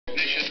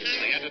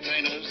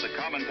trainers, the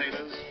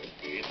commentators,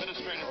 the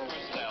administrative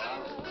personnel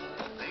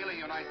daily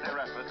unite their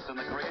efforts in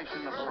the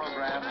creation of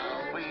programs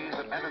to please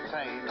and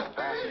entertain the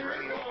vast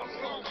radio audience.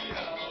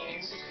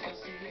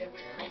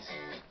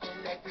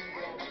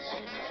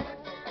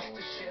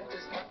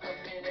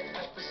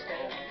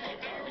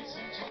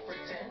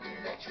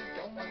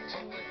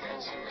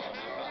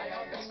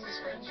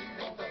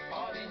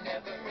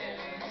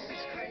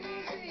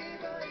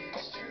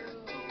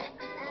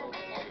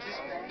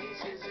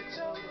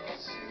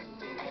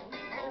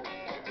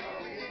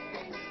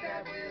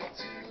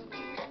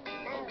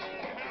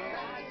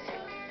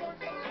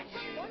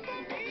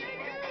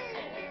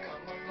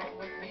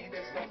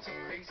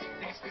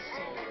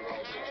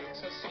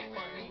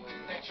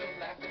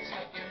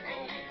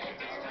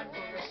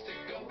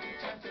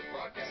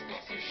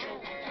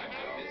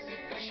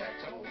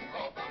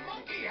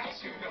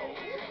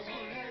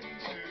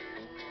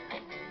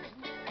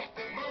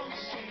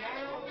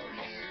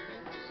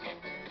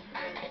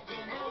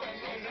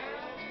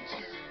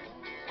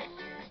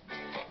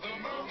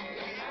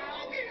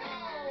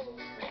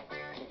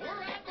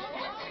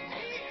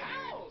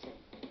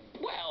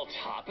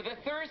 Top of the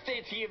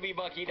Thursday to you, me,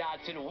 Monkey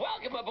Dotson.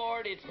 Welcome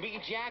aboard. It's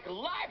me, Jack,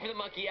 live from the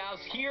Monkey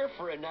House, here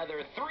for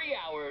another 3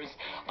 hours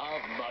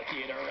of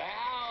monkeying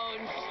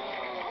around.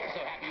 I'm so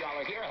happy you all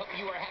are here. I hope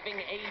you are having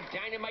a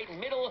dynamite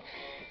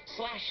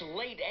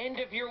middle/late end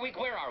of your week.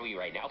 Where are we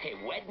right now? Okay,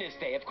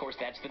 Wednesday, of course,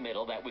 that's the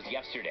middle. That was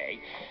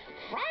yesterday.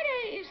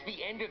 Friday is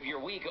the end of your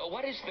week.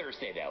 What is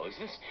Thursday, though? Is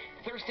this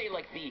Thursday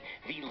like the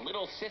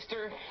little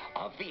sister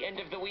of the end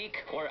of the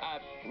week? Or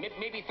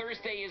maybe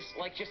Thursday is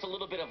like just a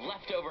little bit of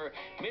leftover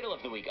middle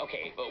of the week.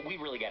 Okay, but we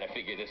really got to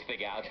figure this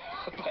thing out.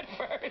 But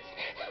first,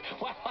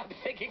 while I'm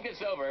thinking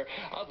this over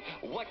of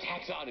what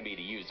taxonomy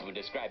to use when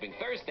describing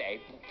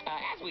Thursday,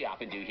 as we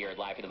often do here at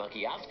Live from the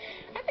Monkey House,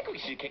 I think we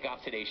should kick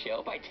off today's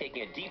show by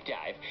taking a deep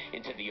dive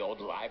into the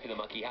old Live from the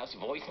Monkey House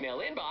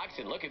voicemail inbox.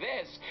 And look at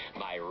this.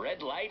 My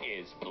red light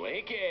is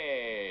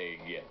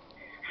blinking.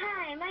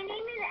 Hi, my name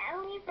is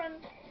Emily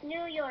from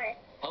New York.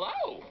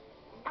 Hello.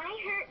 I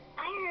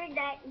heard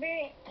that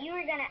we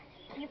were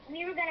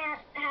gonna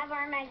have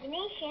our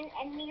imagination,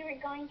 and we were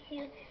going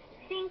to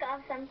think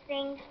of some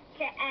things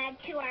to add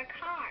to our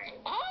cars.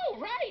 Oh,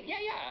 right.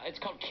 Yeah. It's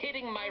called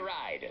Kidding My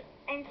Ride.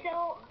 And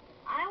so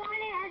I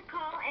wanted to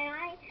call,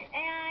 and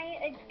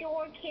I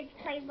adore Kids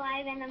Play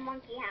Live in the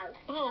Monkey House.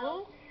 Oh.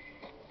 So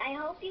I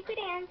hope you could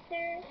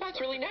answer. That's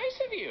really nice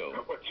of you.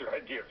 What's your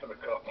idea for the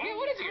call? Yeah,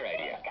 what is your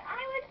idea?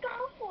 I would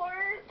go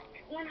for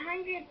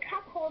 100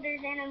 cup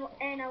holders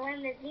in a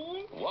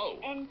limousine. Whoa.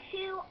 And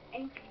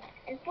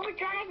 4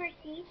 driver's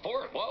seats.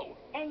 4? Whoa.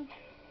 And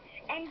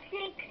 6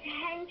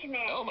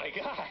 henchmen. Oh, my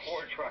gosh.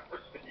 4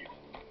 driver's seats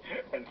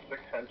and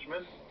 6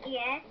 henchmen?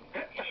 Yes.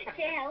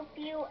 To help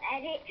you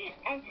edit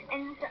and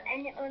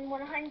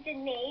 100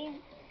 maids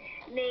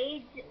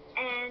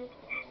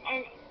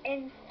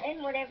and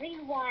whatever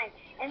you want.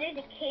 And there's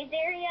a kids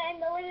area in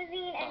the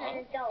limousine and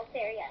an adults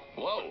area.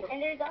 Whoa.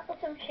 And there's also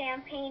some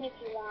champagne if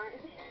you want.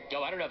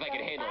 Oh, I don't know if I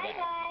can handle that.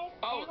 Bye.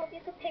 Oh. I hope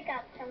you could pick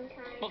up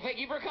sometime. Well, thank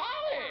you for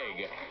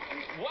calling.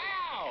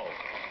 Wow.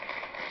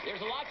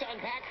 There's a lot to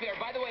unpack there.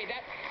 By the way,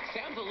 that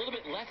sounds a little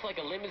bit less like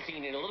a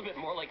limousine and a little bit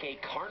more like a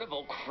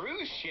Carnival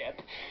cruise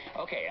ship.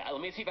 Okay,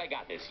 let me see if I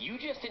got this. You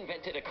just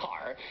invented a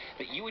car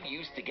that you would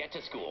use to get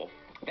to school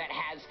that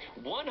has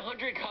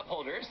 100 cup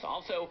holders,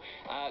 also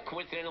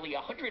coincidentally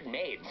 100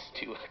 maids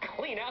to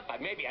clean up.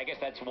 Maybe, I guess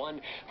that's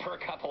 1 per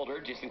cup holder,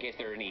 just in case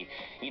there are any,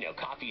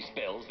 coffee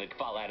spills that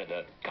fall out of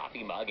the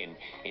coffee mug and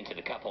into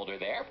the cup holder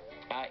there.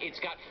 It's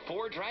got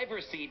 4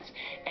 driver's seats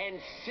and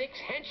 6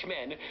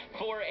 henchmen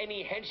for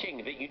any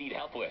henching that you need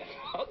help with.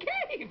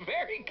 Okay,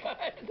 very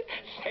good.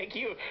 Thank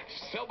you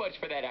so much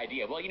for that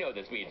idea. Well, you know what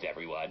this means,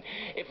 everyone.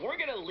 If we're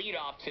going to lead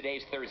off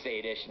today's Thursday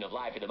edition of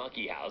Live from the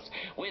Monkey House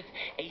with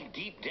a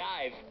deep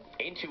dive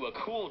into a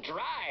cool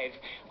drive,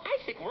 I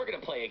think we're going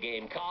to play a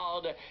game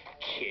called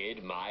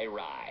Kid My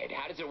Ride.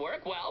 How does it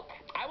work? Well,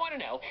 I want to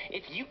know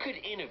if you could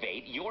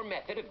innovate your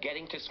method of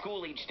getting to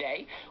school each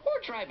day or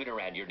driving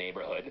around your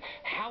neighborhood.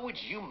 How would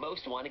you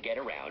most want to get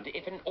around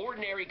if an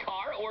ordinary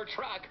car or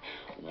truck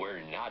were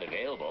not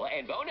available?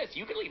 And bonus,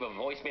 you can leave a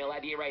voicemail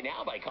idea right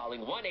now by calling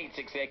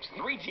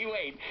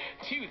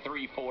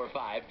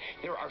 1-866-328-2345.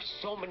 There are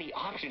so many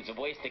options of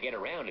ways to get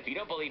around. If you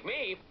don't believe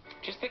me,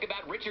 just think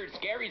about Richard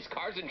Scarry's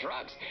Cars and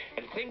Trucks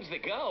and things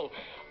that go.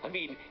 I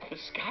mean, the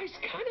sky's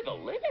kind of the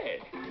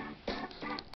limit.